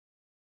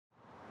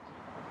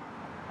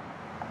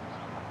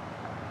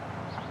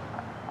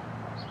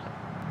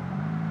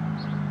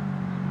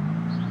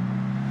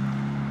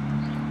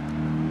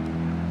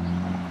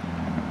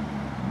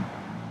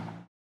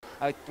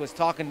I was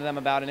talking to them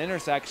about an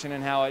intersection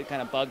and how it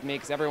kind of bugged me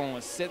because everyone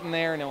was sitting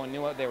there, no one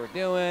knew what they were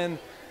doing,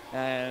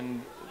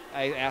 and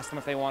I asked them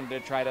if they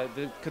wanted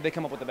to could they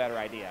come up with a better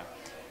idea.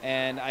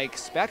 And I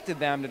expected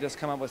them to just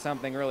come up with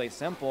something really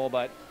simple,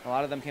 but a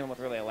lot of them came up with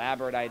really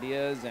elaborate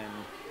ideas and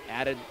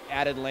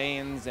added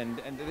lanes, and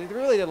they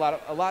really did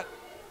a lot,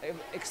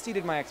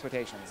 exceeded my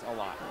expectations a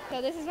lot.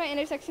 So this is my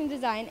intersection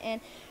design,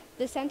 and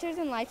the sensors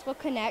and lights will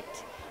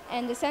connect,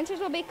 and the sensors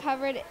will be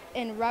covered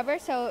in rubber,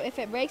 so if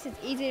it breaks, it's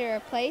easy to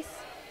replace.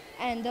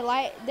 And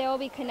they will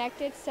be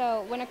connected,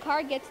 so when a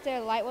car gets there,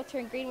 the light will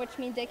turn green, which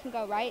means they can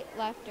go right,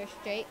 left, or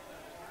straight.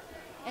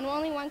 And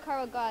only one car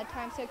will go at a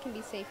time, so it can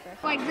be safer.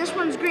 Like this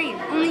one's green,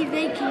 only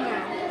they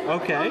can go.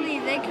 Okay. Only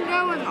they can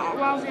go, and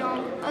while the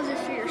other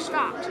three are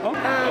stopped.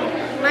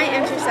 My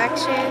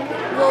intersection,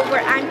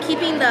 I'm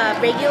keeping the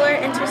regular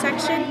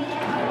intersection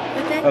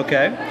with it.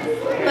 Okay.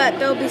 But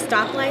there'll be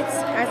stoplights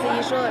as the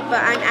usual,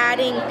 but I'm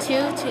adding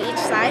 2 to each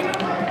side.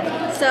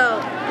 So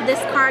this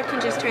car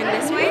can just turn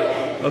this way.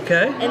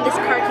 Okay. And this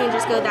car can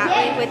just go that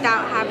way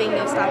without having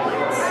no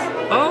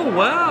stoplights. Oh,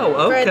 wow.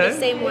 Okay. For the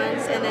same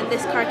ones, and then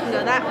this car can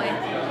go that way.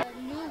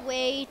 A new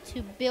way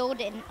to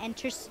build an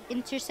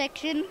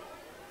intersection,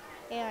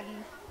 and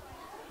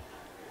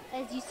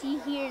as you see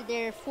here,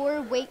 there are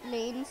 4 wait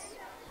lanes,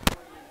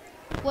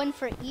 1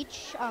 for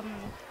each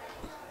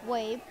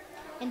way,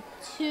 and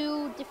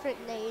 2 different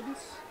lanes.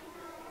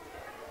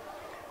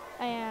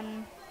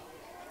 And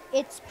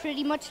it's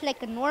pretty much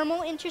like a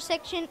normal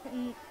intersection,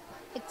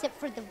 except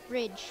for the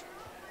bridge.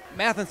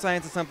 Math and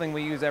science is something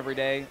we use every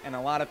day, and a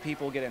lot of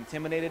people get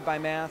intimidated by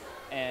math,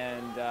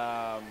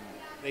 and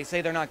they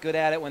say they're not good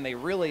at it when they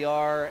really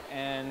are,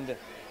 and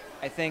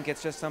I think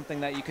it's just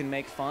something that you can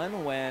make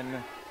fun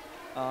when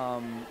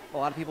a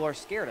lot of people are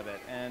scared of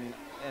it, and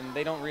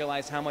they don't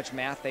realize how much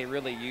math they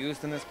really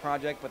used in this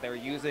project, but they were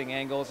using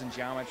angles and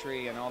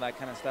geometry and all that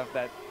kind of stuff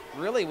that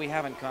really we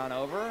haven't gone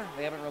over.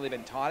 They haven't really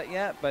been taught it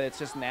yet, but it's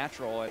just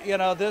natural. You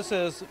know, this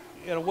is,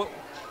 you know,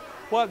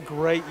 what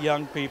great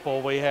young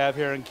people we have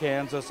here in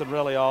Kansas and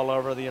really all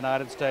over the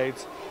United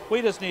States.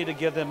 We just need to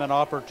give them an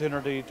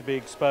opportunity to be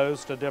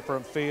exposed to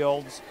different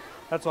fields.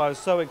 That's why I was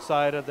so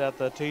excited that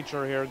the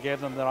teacher here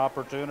gave them the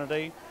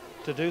opportunity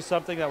to do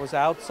something that was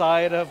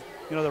outside of,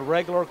 you know, the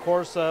regular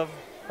course of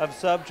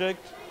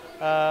subject,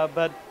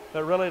 but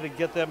really to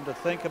get them to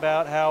think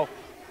about how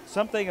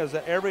something is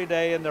every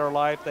day in their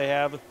life they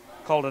have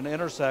called an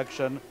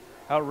intersection,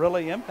 how it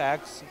really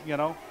impacts, you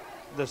know,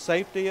 the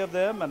safety of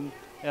them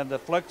and the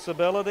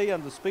flexibility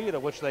and the speed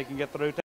at which they can get through